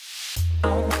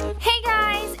Hey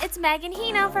guys, it's Megan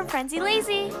Hino from Frenzy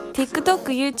Lazy. TikTok、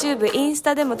YouTube、インス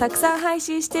タでもたくさん配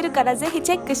信してるからぜひ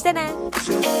チェックしてね。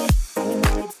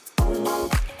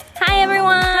Hi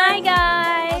everyone. Hi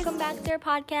guys. Welcome back to our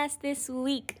podcast this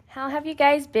week. How have you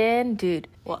guys been? Dude,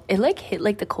 well, it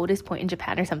hit the coldest point in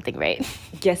Japan or something, right?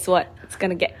 Guess what? It's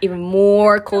gonna get even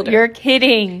more colder. You're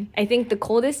kidding. I think the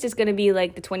coldest is gonna be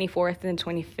like the 24th and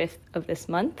 25th of this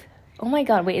month. Oh my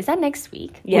god, wait, is that next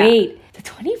week? Yeah. Wait, the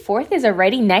 24th is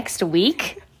already next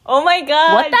week? Oh my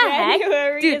god. What the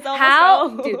January heck? Dude, is almost how?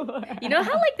 over. Dude, you know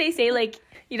how they say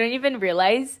you don't even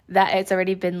realize that it's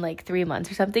already been 3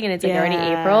 months or something and it's already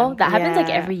April? That happens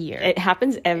every year. It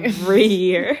happens every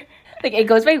year. It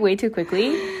goes by way too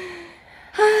quickly.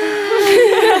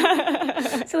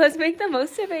 So let's make the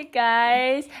most of it,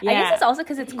 guys. Yeah. I guess it's also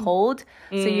because it's cold,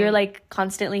 so you're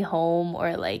constantly home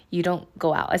or you don't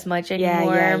go out as much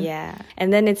anymore. Yeah.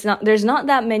 And then there's not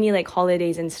that many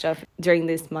holidays and stuff during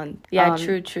this month. Yeah,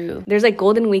 true. There's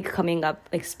Golden Week coming up,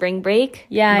 spring break.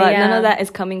 Yeah, but yeah. none of that is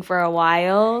coming for a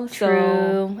while.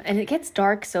 True. And it gets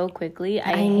dark so quickly.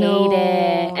 I know. hate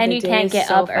it. And The you day can't is get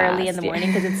so up early in fast, the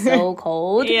morning because it's so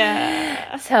cold.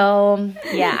 Yeah. So,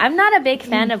 yeah, I'm not a big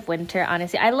fan of winter,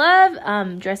 honestly. I love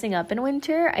dressing up in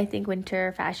winter. I think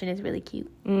winter fashion is really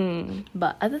cute.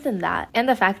 But other than that, and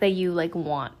the fact that you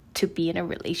want to be in a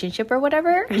relationship or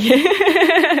whatever.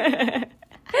 Yeah,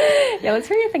 let's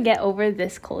hurry up and get over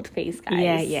this cold face,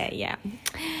 guys. Yeah.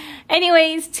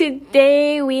 Anyways,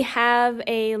 today we have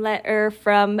a letter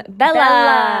from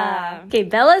Bella. Okay,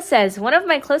 Bella says, one of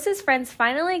my closest friends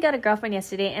finally got a girlfriend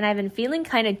yesterday and I've been feeling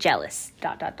kind of jealous. ...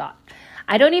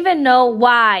 I don't even know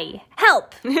why.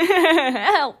 Help!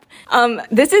 Help.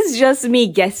 This is just me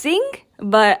guessing,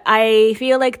 but I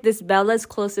feel like this Bella's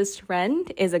closest friend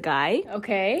is a guy.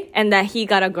 Okay. And that he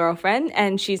got a girlfriend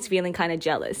and she's feeling kind of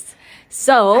jealous.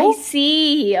 So I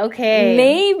see. Okay.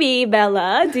 maybe,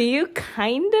 Bella, do you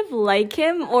kind of like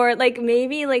him? Or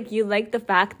maybe you like the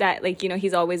fact that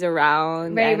he's always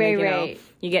around. Right, and, right.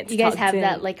 You get to You guys talk have to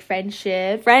him. that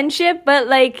friendship. But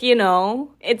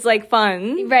it's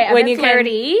fun. Right, when a bit you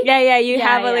flirty. You Yeah,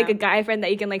 have yeah. a guy friend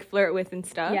that you can flirt with and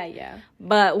stuff. Yeah.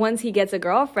 But once he gets a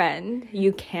girlfriend,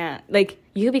 you can't.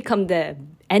 You become the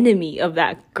enemy of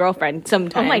that girlfriend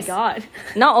sometimes. Oh my god.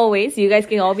 Not always. You guys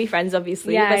can all be friends,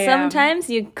 obviously. Yeah, but yeah. sometimes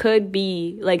you could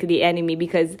be the enemy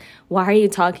because why are you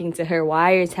talking to her?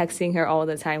 Why are you texting her all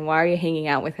the time? Why are you hanging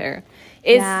out with her?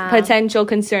 It's potential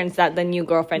concerns that the new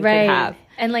girlfriend could have.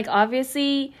 And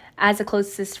obviously, as a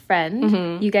closest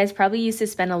friend, you guys probably used to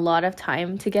spend a lot of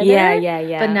time together.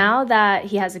 Yeah. But now that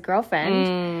he has a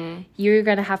girlfriend, you're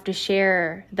gonna have to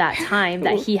share that time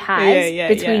that he has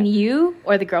between you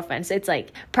or the girlfriend. So it's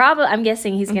probably, I'm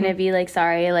guessing he's gonna be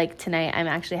sorry, tonight I'm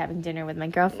actually having dinner with my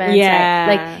girlfriend.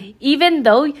 Yeah. So even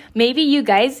though maybe you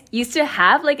guys used to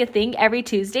have a thing every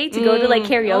Tuesday to go to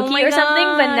karaoke or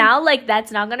something, but now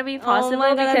that's not gonna be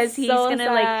possible because he's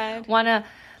gonna wanna.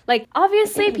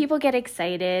 Obviously, people get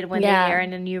excited when they are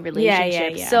in a new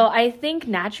relationship. Yeah. So I think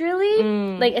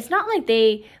naturally, it's not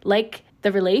they like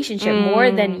the relationship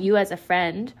more than you as a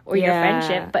friend or your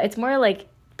friendship, but it's more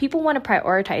people want to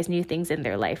prioritize new things in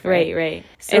their life, right? Right.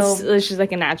 So, it's just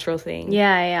a natural thing.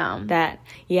 Yeah.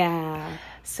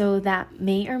 So that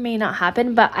may or may not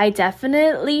happen, but I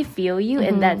definitely feel you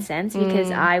in that sense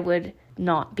because I would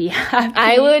not be happy.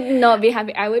 I would not be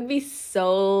happy. I would be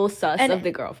so sus of the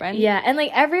girlfriend. Yeah, and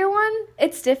everyone,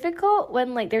 it's difficult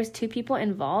when there's two people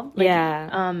involved.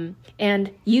 And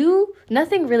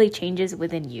nothing really changes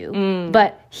within you,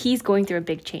 but he's going through a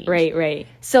big change. Right.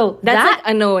 So that's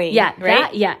annoying. Yeah,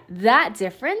 right? That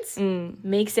difference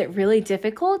makes it really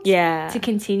difficult. To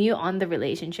continue on the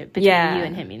relationship between you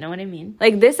and him. You know what I mean?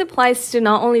 This applies to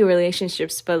not only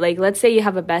relationships, but let's say you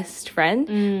have a best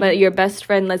friend, but your best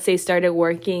friend, let's say, started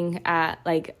working at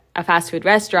a fast food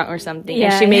restaurant or something,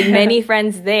 and she made many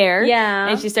friends there.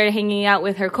 And she started hanging out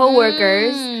with her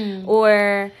coworkers,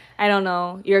 or I don't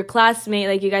know, your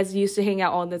classmate, you guys used to hang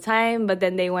out all the time, but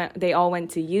then they all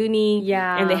went to uni,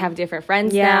 and they have different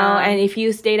friends now. And if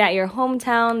you stayed at your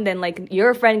hometown, then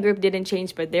your friend group didn't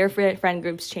change, but their friend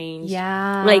groups changed.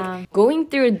 Going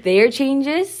through their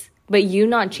changes, but you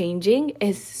not changing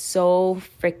is so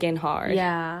freaking hard.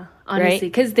 Honestly,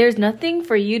 because there's nothing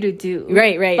for you to do.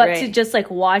 Right. But to just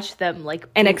watch them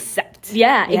and accept.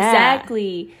 Yeah,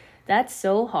 exactly. That's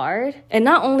so hard. And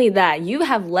not only that, you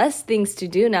have less things to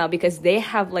do now because they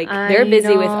have they're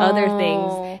busy with other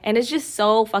things. And it's just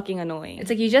so fucking annoying. It's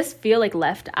like you just feel like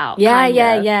left out. Yeah,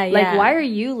 kinda. yeah. Like, why are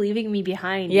you leaving me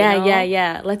behind? Yeah, you know?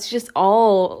 yeah. Let's just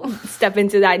all step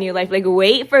into that new life. Like,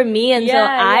 wait for me until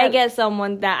I get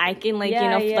someone that I can, like,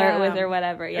 flirt with or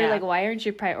whatever. Yeah. Or like, why aren't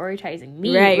you prioritizing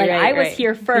me? Right, like, right, I was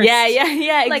here first. Yeah,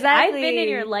 exactly. Like, I've been in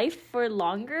your life for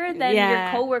longer than your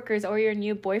coworkers or your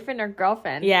new boyfriend or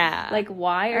girlfriend. Yeah. Like,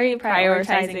 why are you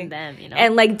prioritizing them, you know?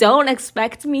 And, like, don't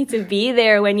expect me to be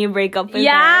there when you break up with her,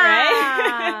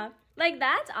 right? Like,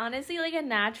 that's honestly, like, a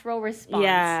natural response.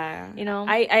 Yeah. You know?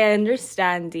 I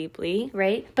understand deeply.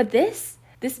 Right? But this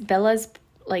Bella's,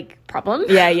 like, problem...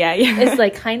 Yeah. is,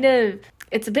 like, kind of...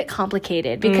 It's a bit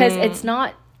complicated because it's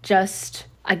not just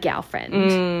a gal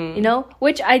friend, you know?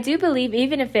 Which I do believe,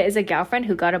 even if it is a gal friend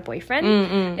who got a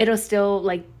boyfriend, it'll still,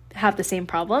 like, have the same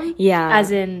problem. Yeah.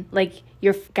 As in, like,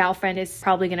 your gal friend is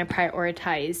probably going to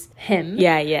prioritize him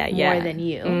more than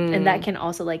you. And that can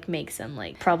also, like, make some,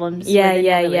 like, problems within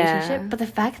your relationship. But the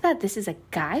fact that this is a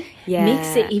guy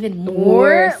makes it even more...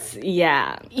 Worse.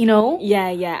 Yeah. You know? Yeah.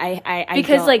 I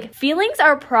because, like, feelings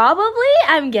are probably,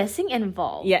 I'm guessing,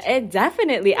 involved. Yeah, it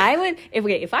definitely. I would...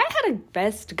 If I had a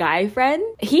best guy friend,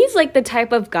 he's, like, the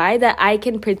type of guy that I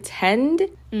can pretend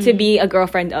to be a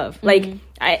girlfriend of. Like...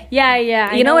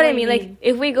 You know what I mean? Like,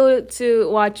 if we go to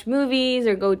watch movies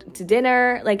or go to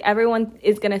dinner, like, everyone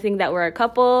is gonna think that we're a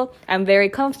couple. I'm very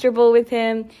comfortable with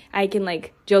him. I can,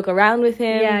 like, joke around with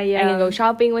him. I can go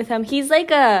shopping with him. He's like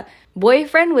a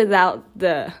boyfriend without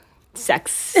the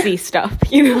sexy stuff,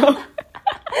 you know?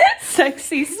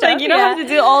 Sexy stuff. Like, you don't have to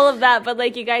do all of that, but,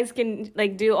 like, you guys can,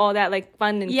 like, do all that, like,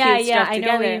 fun and cute stuff together. I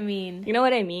know what you mean. You know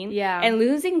what I mean? Yeah. And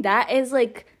losing that is,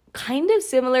 like, kind of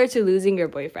similar to losing your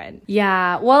boyfriend.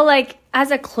 Yeah. Well, like,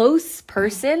 as a close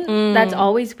person that's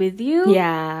always with you,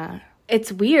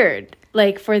 it's weird,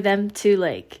 like, for them to,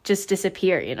 like, just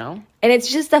disappear, you know? And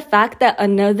it's just the fact that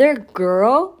another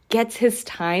girl gets his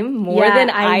time more than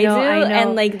I do.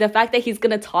 And, like, the fact that he's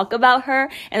gonna talk about her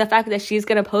and the fact that she's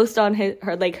gonna post on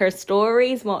her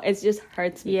stories, well, it just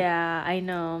hurts me. Yeah, I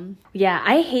know. Yeah,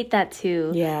 I hate that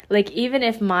too. Yeah. Like, even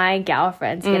if my gal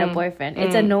friends get a boyfriend,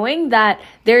 it's annoying that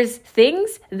there's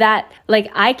things that,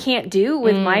 like, I can't do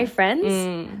with my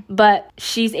friends, but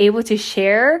she's able to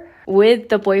share with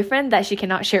the boyfriend that she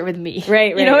cannot share with me.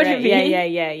 Right. You know what I mean?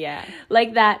 Yeah.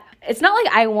 Like that. It's not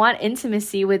like I want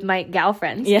intimacy with my gal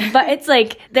friends, Yeah. but it's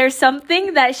like there's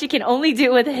something that she can only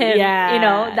do with him. Yeah. You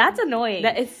know, that's annoying.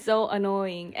 That is so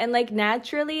annoying. And, like,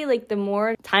 naturally, like, the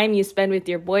more time you spend with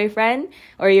your boyfriend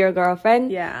or your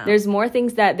girlfriend, there's more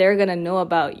things that they're gonna know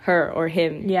about her or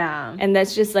him. Yeah. And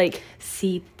that's just, like...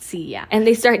 Yeah. And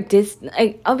they start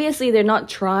obviously they're not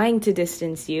trying to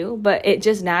distance you, but it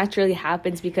just naturally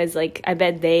happens because, like, I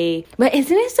bet but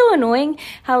isn't it so annoying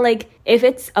how, like, if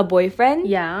it's a boyfriend,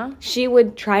 she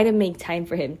would try to make time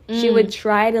for him. She would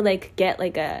try to, like, get,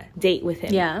 like, a date with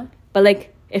him. Yeah. But,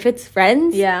 like, if it's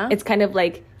friends, it's kind of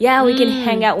like, we can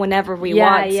hang out whenever we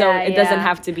want, so it doesn't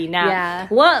have to be now. Yeah.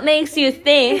 What makes you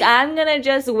think I'm gonna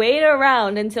just wait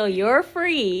around until you're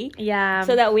free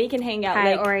so that we can hang out?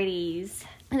 Priorities.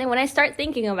 And then when I start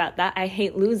thinking about that, I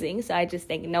hate losing, so I just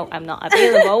think, no, I'm not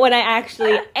available when I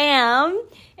actually am.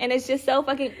 And it's just so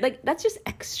fucking, like, that's just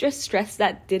extra stress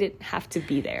that didn't have to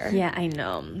be there. Yeah, I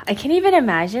know. I can't even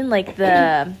imagine, like,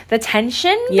 the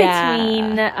tension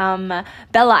between Bella.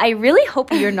 I really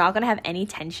hope you're not gonna have any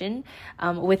tension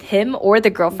with him or the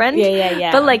girlfriend.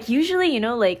 Yeah. But, like, usually, you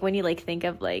know, like, when you, like, think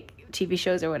of, like, TV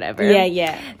shows or whatever.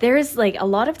 There is, like, a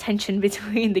lot of tension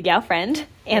between the girlfriend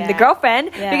and the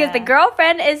girlfriend because the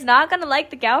girlfriend is not gonna like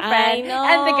the girlfriend. I know.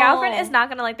 And the girlfriend is not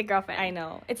gonna like the girlfriend. I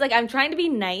know. It's like I'm trying to be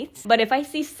nice, but if I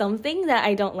see something that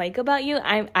I don't like about you,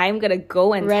 I'm gonna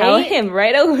go and tell him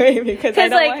right away because I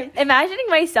don't like imagining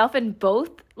myself in both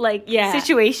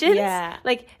situations.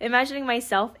 Like imagining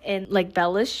myself in like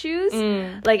Bella's shoes.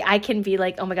 Like I can be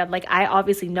like, oh my god, like I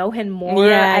obviously know him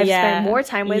more. I've spent more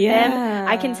time with him.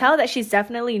 I can tell that she's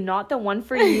definitely not the one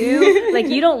for you. Like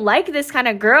you don't like this kind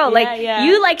of girl.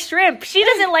 You like shrimp. She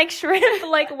doesn't like shrimp.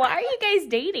 Like why are you guys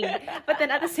dating? But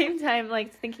then at the same time,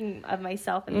 like thinking of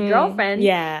myself and the girlfriend.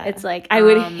 It's like I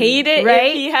would hate it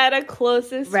if he had a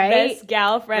closest best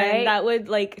gal friend. That would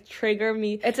like trigger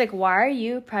me. It's like why are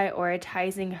you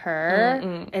prioritizing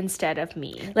her instead of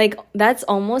me? Like that's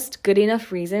almost good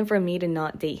enough reason for me to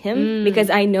not date him because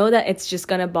I know that it's just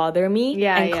gonna bother me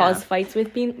and cause fights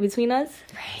between us.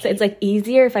 So it's like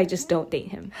easier if I just don't date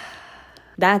him.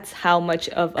 That's how much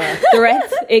of a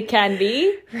threat it can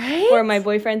be for my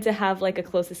boyfriend to have like a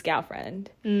closest gal friend.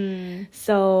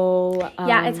 So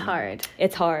it's hard.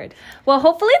 It's hard. Well,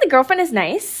 hopefully the girlfriend is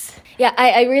nice. Yeah,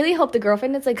 I really hope the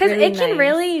girlfriend is like because really it can nice.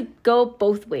 really go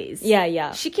both ways.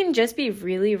 Yeah. She can just be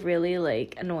really, really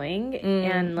like annoying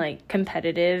and like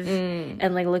competitive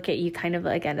and like look at you kind of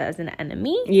like as an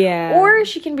enemy. Yeah. Or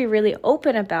she can be really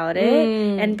open about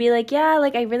it and be like, yeah,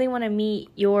 like I really want to meet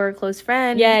your close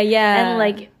friend. Yeah. And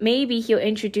like maybe he'll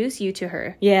introduce you to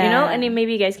her. Yeah. You know, and then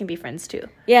maybe you guys can be friends too.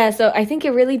 Yeah, so I think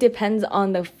it really depends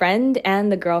on the friend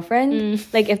and the girlfriend.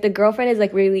 Like if the girlfriend is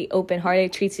like really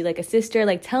open-hearted, treats you like a sister,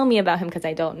 like tell me about him because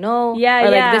I don't know. Yeah, or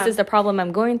like yeah. this is the problem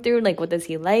I'm going through. Like what does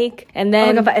he like? And then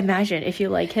Oh my God, but imagine if you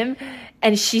like him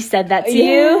and she said that to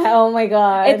you. Oh my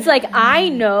God. It's like, I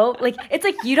know, like, it's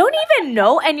like you don't even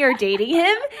know and you're dating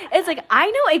him. It's like, I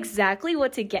know exactly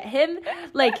what to get him.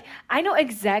 Like, I know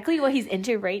exactly what he's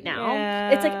into right now. Yeah.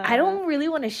 It's like, I don't really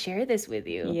want to share this with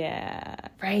you. Yeah.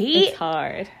 Right? It's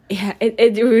hard. Yeah,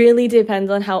 it really depends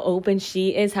on how open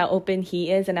she is, how open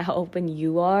he is, and how open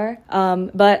you are.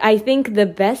 But I think the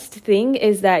best thing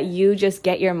is that you just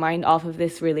get your mind off of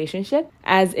this relationship.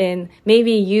 As in,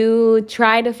 maybe you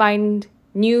try to find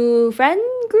new friend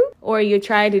group, or you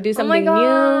try to do something oh my new.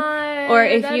 God, Or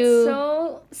if that's you...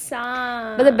 so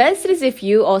sad. But the best is if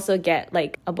you also get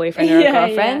like a boyfriend or a Yeah,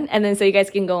 girlfriend, yeah. and then so you guys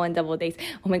can go on double dates.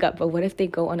 Oh my God, but what if they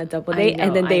go on a double date know,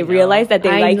 and then they I know. realize that they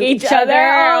I like know each each other?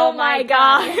 other. Oh Oh my my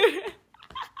God.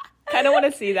 I don't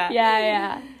want to see that.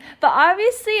 Yeah. But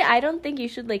obviously, I don't think you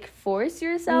should like force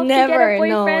yourself to Never, get a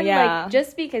no, boyfriend. yeah. Like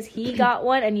just because he got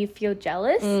one and you feel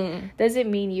jealous doesn't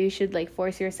mean you should like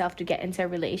force yourself to get into a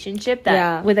relationship that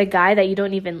Yeah. with a guy that you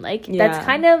don't even like. Yeah. That's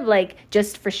kind of like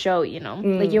just for show, you know?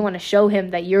 Like you want to show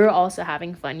him that you're also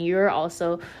having fun. You're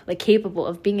also like capable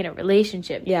of being in a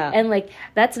relationship. Yeah. And like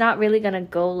that's not really gonna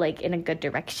go like in a good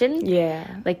direction. Yeah.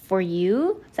 Like for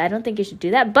you. So I don't think you should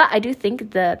do that. But I do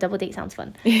think the double date sounds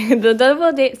fun. The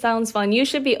double date sounds fun. You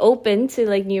should be open to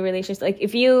like new relationships. Like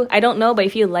if you, I don't know, but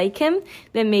if you like him,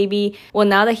 then maybe, well,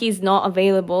 now that he's not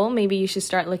available, maybe you should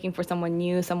start looking for someone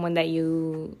new, someone that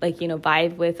you like, you know,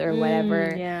 vibe with or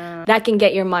whatever. Yeah. That can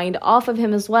get your mind off of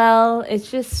him as well.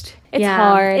 It's just, it's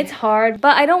hard. It's hard.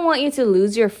 But I don't want you to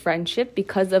lose your friendship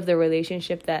because of the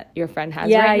relationship that your friend has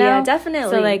Yeah, right now. yeah,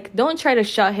 definitely. So like, don't try to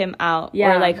shut him out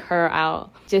Yeah. or like her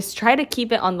out. Just try to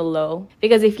keep it on the low.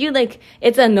 Because if you like,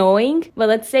 it's annoying, but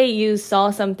let's say you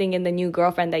saw something in the new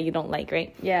girlfriend that you don't like,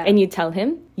 right? Yeah. And you tell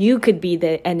him, you could be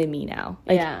the enemy now.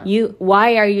 Like, Yeah.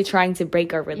 why are you trying to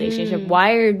break our relationship?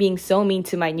 Why are you being so mean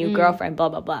to my new girlfriend? Blah,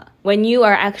 blah, blah. When you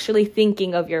are actually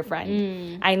thinking of your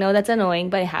friend. I know that's annoying,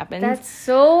 but it happens. That's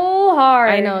so hard.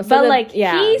 I know. So but the- like,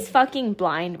 yeah. he's fucking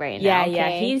blind right now. Yeah.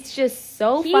 okay? He's just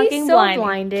so He's fucking so blind.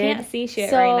 blinded. Can't see shit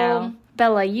So, right now.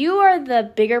 Bella, you are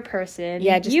the bigger person.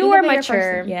 Yeah, just you be the are bigger mature.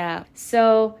 person. Yeah.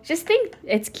 So just think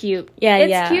it's cute. Yeah, it's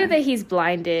yeah. cute that he's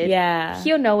blinded. Yeah.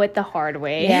 He'll know it the hard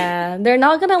way. Yeah. They're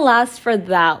not gonna last for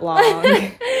that long.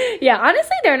 Yeah,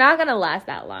 honestly, they're not gonna last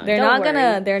that long. They're Don't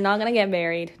not gonna get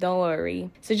married. Don't worry.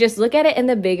 So just look at it in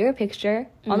the bigger picture.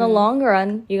 On the long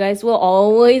run, you guys will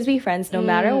always be friends no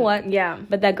matter what. Yeah.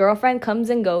 But that girlfriend comes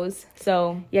and goes.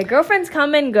 So Yeah, girlfriends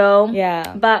come and go.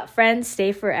 yeah. But friends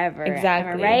stay forever.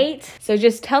 Exactly. Am I right? So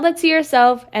just tell that to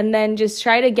yourself and then just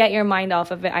try to get your mind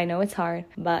off of it. I know it's hard,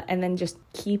 and then just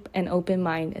keep an open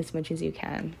mind as much as you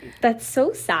can. That's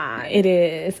so sad. It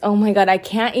is. Oh my God. I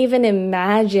can't even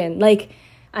imagine. Like,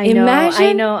 I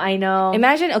know.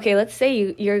 Imagine, okay, let's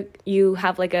say you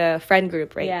have like a friend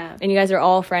group, right? Yeah. And you guys are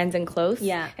all friends and close.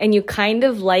 Yeah. And you kind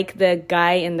of like the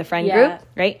guy in the friend Yeah. group,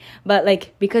 right? But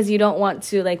like because you don't want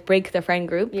to like break the friend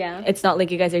group, Yeah. it's not like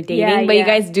you guys are dating, Yeah, but you yeah.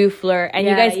 guys do flirt and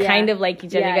you Yeah, guys yeah. kind of like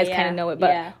each other. Yeah, you guys yeah, kind of know it.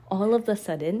 But yeah. all of a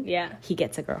sudden, Yeah. he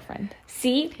gets a girlfriend.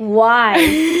 See? Why?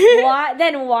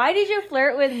 Why did you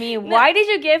flirt with me? Why did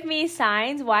you give me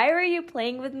signs? Why were you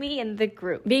playing with me in the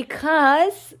group?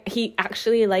 Because he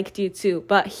actually liked you too,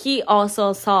 but he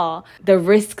also saw the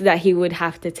risk that he would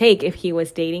have to take if he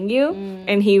was dating you,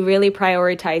 and he really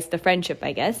prioritized the friendship,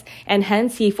 I guess, and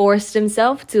hence he forced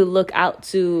himself to look out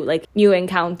to like new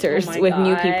encounters Oh my with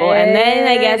new people, and then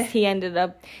I guess he ended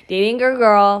up dating a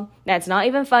girl that's not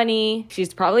even funny.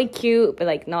 She's probably cute, but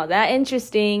like not that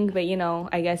interesting, but you know,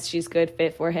 I guess she's good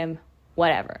fit for him.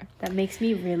 Whatever. That makes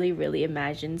me really, really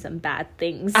imagine some bad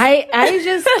things. I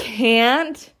just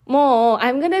can't. Mo,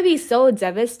 I'm gonna be so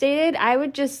devastated. I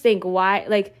would just think, why?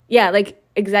 Like, yeah, like,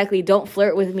 exactly. Don't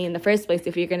flirt with me in the first place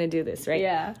if you're gonna do this, right?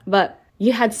 Yeah. But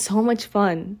you had so much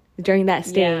fun during that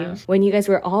stage Yeah. when you guys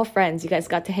were all friends. You guys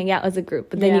got to hang out as a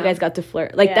group, but then you Yeah. guys got to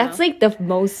flirt. Like, Yeah. that's like the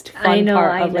most fun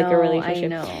part of like a relationship. I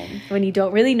know. When you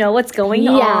don't really know what's going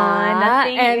Yeah, on.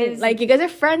 Nothing and is... like you guys are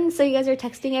friends, so you guys are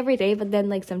texting every day, but then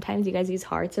like sometimes you guys use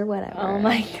hearts or whatever. Oh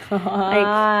my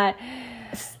God.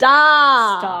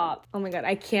 Stop. Oh my god,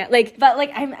 I can't. Like, but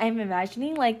like I'm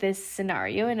imagining like this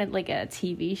scenario in like a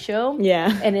TV show.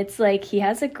 Yeah. And it's like he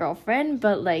has a girlfriend,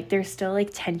 but like there's still like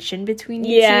tension between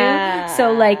you two.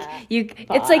 So like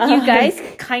it's like you guys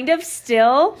kind of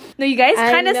still you guys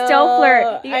kind of still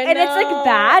flirt. And it's like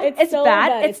bad. It's so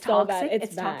bad. It's toxic.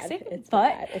 It's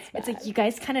toxic. It's like you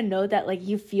guys kind of know that like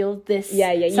you feel this.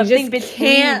 Yeah. You something just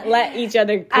can't let each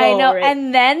other go. I know. Right?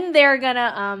 And then they're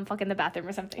gonna fuck in the bathroom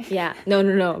or something. Yeah. No.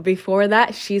 Before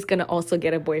that, she's gonna also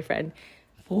get a boyfriend.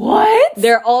 What?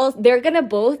 They're gonna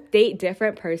both date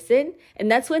different person, and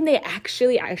that's when they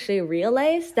actually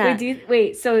realize that.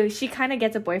 Wait, so she kind of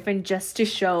gets a boyfriend just to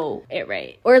show it,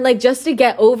 right? Or like just to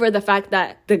get over the fact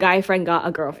that the guy friend got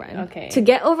a girlfriend. Okay. To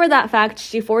get over that fact,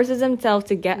 she forces himself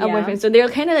to get a boyfriend. So they're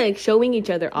kind of like showing each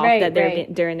other off that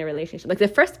they're in a relationship. Like the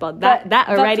first of all, that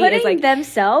already but is like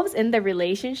themselves in the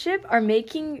relationship are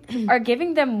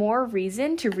giving them more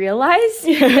reason to realize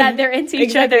that they're into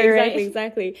each other, right?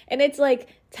 Exactly. And it's like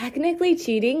technically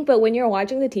cheating, but when you're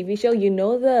watching the TV show, you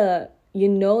know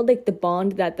like the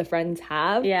bond that the friends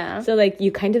have. Yeah. So like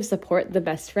you kind of support the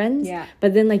best friends. Yeah.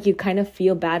 But then like you kind of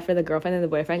feel bad for the girlfriend and the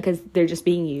boyfriend because they're just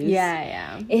being used.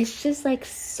 Yeah. It's just like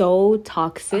so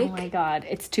toxic. Oh my god,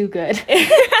 it's too good.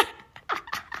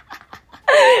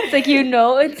 It's like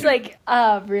it's like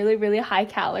really really high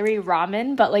calorie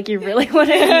ramen, but like you really want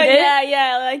to eat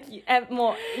it. Like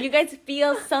more. You guys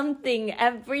feel something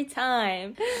every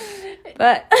time,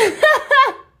 but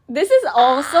this is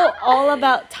also all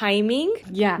about timing.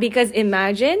 Yeah, because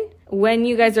imagine when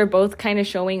you guys are both kind of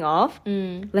showing off.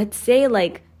 Let's say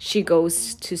like she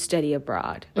goes to study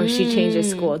abroad or she changes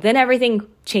school, then everything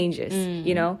changes.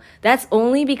 That's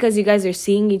only because you guys are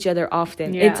seeing each other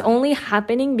often. It's only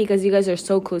happening because you guys are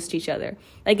so close to each other.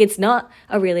 Like it's not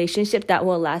a relationship that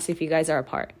will last if you guys are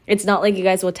apart. It's not like you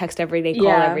guys will text every day, call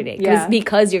every day,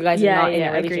 because you guys are not in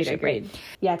a relationship. Agreed.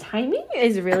 Yeah, timing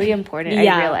is really important.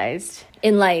 I realized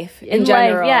in life, in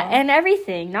general, and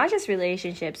everything, not just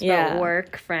relationships, but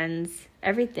work, friends,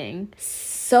 everything.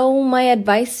 So my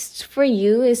advice for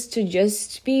you is to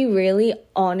just be really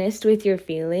honest with your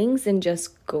feelings and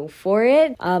just go for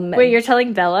it. Wait, you're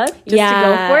telling Bella just to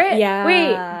go for it? Yeah.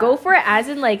 Wait, go for it as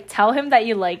in like tell him that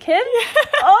you like him?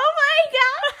 Oh my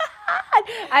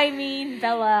god! I mean,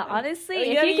 Bella, honestly,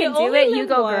 if you can do it, you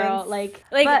go, girl. Like,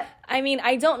 but, I mean,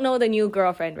 I don't know the new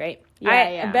girlfriend, right?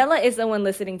 Yeah. Bella is the one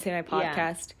listening to my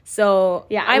podcast. So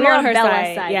I'm we're on her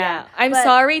Bella's side. Yeah. I'm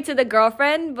sorry to the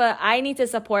girlfriend, but I need to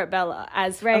support Bella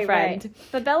as a friend. Right.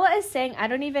 But Bella is saying, I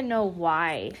don't even know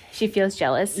why she feels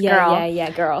jealous.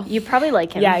 Girl. You probably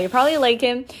like him. Yeah, you probably like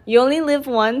him. You only live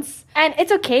once. And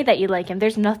it's okay that you like him.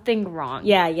 There's nothing wrong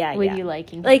with you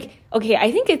liking him. Like, okay,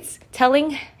 I think it's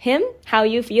telling him how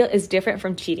you feel is different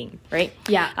from cheating, right?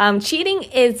 Yeah. Cheating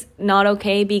is not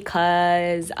okay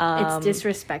because it's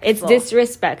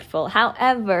disrespectful.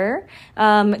 However,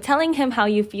 telling him how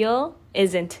you feel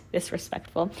isn't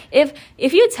disrespectful. If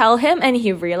you tell him and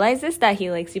he realizes that he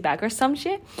likes you back or some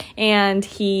shit, and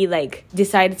he like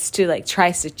decides to like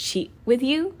tries to cheat with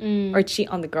you or cheat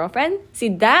on the girlfriend, see,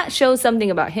 that shows something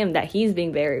about him, that he's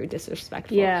being very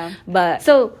disrespectful. Yeah. But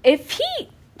so if he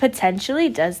potentially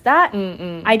does that,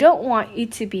 I don't want you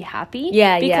to be happy.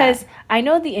 Because I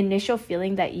know the initial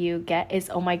feeling that you get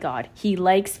is, oh my god, he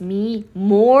likes me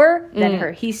more than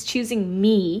her. He's choosing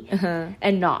me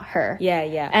and not her.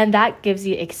 And that gives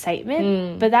you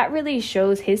excitement, but that really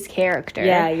shows his character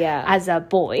as a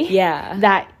boy.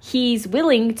 That he's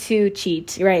willing to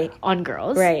cheat on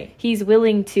girls. He's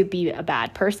willing to be a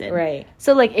bad person.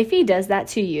 So like if he does that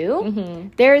to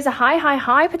you, there is a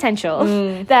high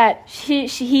potential that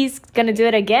he's gonna do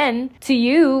it again to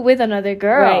you with another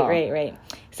girl. Right.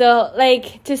 So,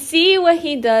 like, to see what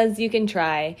he does, you can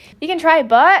try.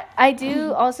 But I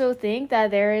do also think that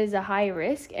there is a high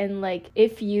risk. And, like,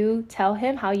 if you tell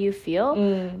him how you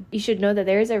feel, you should know that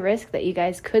there is a risk that you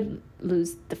guys could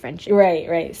lose the friendship.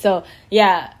 Right. So,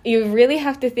 yeah, you really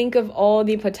have to think of all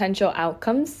the potential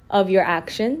outcomes of your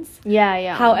actions.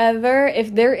 Yeah. However,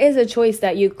 if there is a choice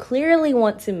that you clearly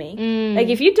want to make, like,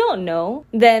 if you don't know,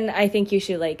 then I think you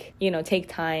should, like, take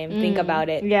time, think about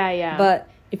it. Yeah. But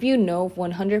if you know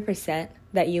 100%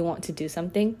 that you want to do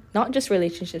something, not just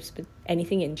relationships, but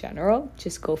anything in general,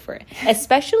 just go for it.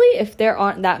 Especially if there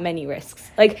aren't that many risks.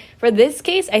 Like, for this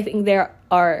case, I think there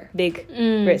are big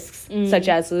risks, such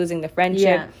as losing the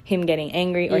friendship, him getting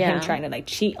angry, or him trying to, like,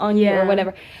 cheat on you or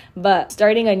whatever. But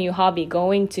starting a new hobby,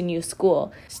 going to new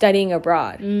school, studying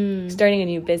abroad, starting a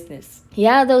new business.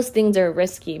 Yeah, those things are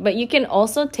risky, but you can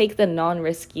also take the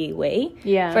non-risky way.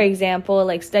 For example,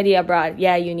 like, study abroad,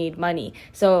 you need money.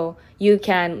 So you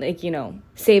can, like,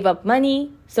 save up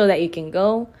money, so that you can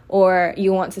go, or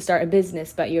you want to start a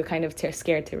business but you're kind of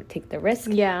scared to take the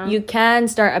risk, you can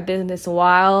start a business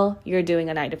while you're doing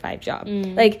a 9-to-5 job.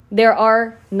 Like, there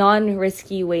are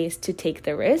non-risky ways to take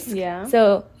the risk.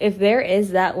 So if there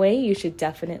is that way, you should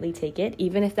definitely take it.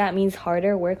 Even if that means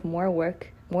harder work,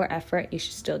 more effort, you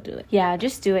should still do it. Yeah,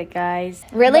 just do it, guys.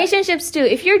 Relationships too.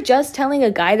 If you're just telling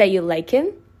a guy that you like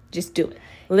him, just do it.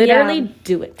 Literally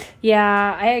do it.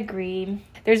 Yeah, I agree.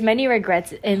 There's many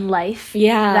regrets in life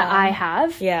that I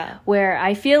have. Where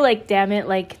I feel like, damn it,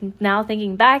 like now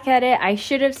thinking back at it, I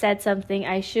should have said something.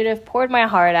 I should have poured my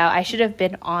heart out. I should have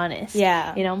been honest.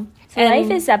 You know? So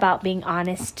life is about being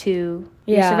honest to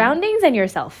your surroundings and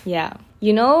yourself.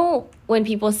 You know, when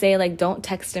people say, like, don't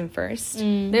text him first,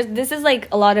 this is, like,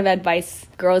 a lot of advice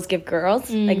girls give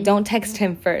girls. Like, don't text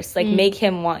him first. Like, make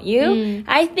him want you.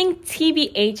 I think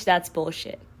TBH, that's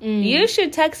bullshit. You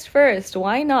should text first.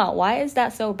 Why not? Why is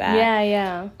that so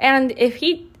bad? And if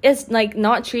he is, like,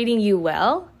 not treating you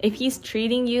well, if he's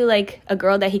treating you like a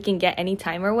girl that he can get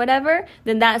anytime or whatever,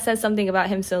 then that says something about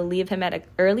him, so leave him at an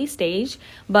early stage.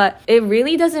 But it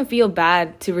really doesn't feel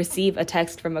bad to receive a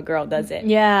text from a girl, does it?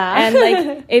 And,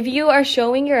 like, if you are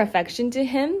showing your affection to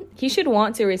him, he should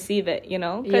want to receive it, you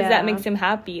know? Because that makes him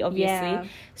happy, obviously.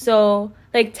 So,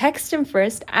 like, text him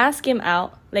first, ask him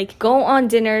out. Like, go on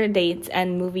dinner dates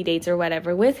and movie dates or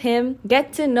whatever with him.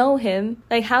 Get to know him.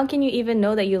 Like, how can you even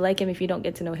know that you like him if you don't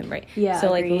get to know him, right? So,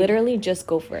 like, literally just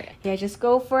go for it. Yeah, just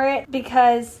go for it,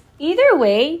 because either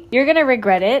way, you're gonna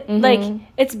regret it. Like,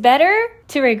 it's better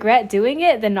to regret doing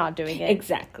it than not doing it.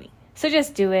 Exactly. So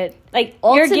just do it. Like,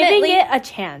 you're giving it a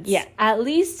chance. At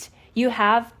least you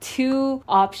have two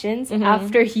options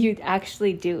after you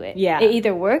actually do it. It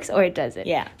either works or it doesn't.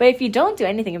 But if you don't do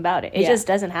anything about it, it just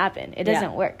doesn't happen. It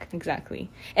doesn't work. Exactly.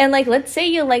 And, like, let's say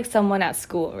you like someone at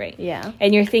school, right?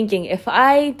 And you're thinking, if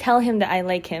I tell him that I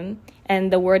like him and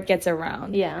the word gets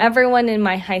around, everyone in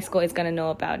my high school is gonna know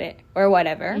about it or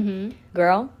whatever.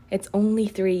 Girl, it's only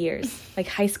 3 years. Like,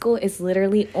 high school is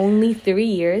literally only 3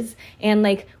 years. And,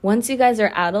 like, once you guys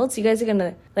are adults, you guys are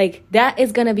gonna, like, that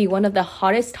is gonna be one of the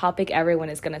hottest topic everyone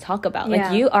is gonna talk about.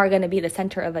 Like, you are gonna be the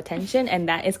center of attention, and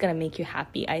that is gonna make you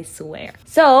happy, I swear.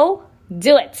 So,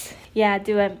 do it. Yeah,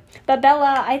 do it. But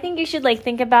Bella, I think you should, like,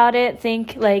 think about it.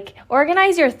 Think, like,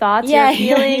 organize your thoughts, your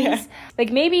feelings.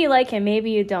 Like, maybe you like him,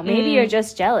 maybe you don't. Maybe you're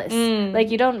just jealous.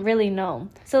 Like, you don't really know.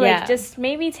 So, like, just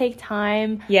maybe take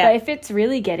time. But if it's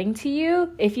really getting to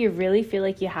you, if you really feel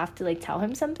like you have to, like, tell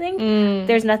him something,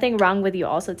 there's nothing wrong with you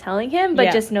also telling him.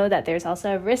 But just know that there's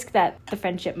also a risk that the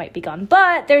friendship might be gone.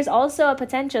 But there's also a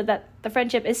potential that the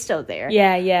friendship is still there.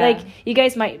 Like, you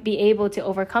guys might be able to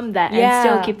overcome that and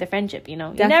still keep the friendship, you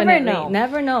know? Definitely. You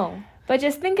Never know. But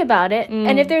just think about it.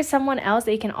 And if there's someone else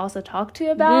that you can also talk to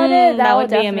about it, that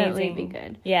would definitely be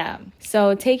good.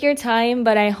 So take your time,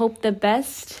 but I hope the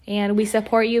best. And we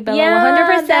support you, Bella,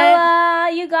 100%. Bella,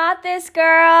 you got this,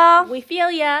 girl. We feel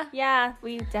ya. Yeah,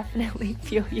 we definitely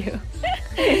feel you.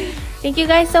 Thank you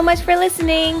guys so much for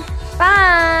listening.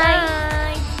 Bye.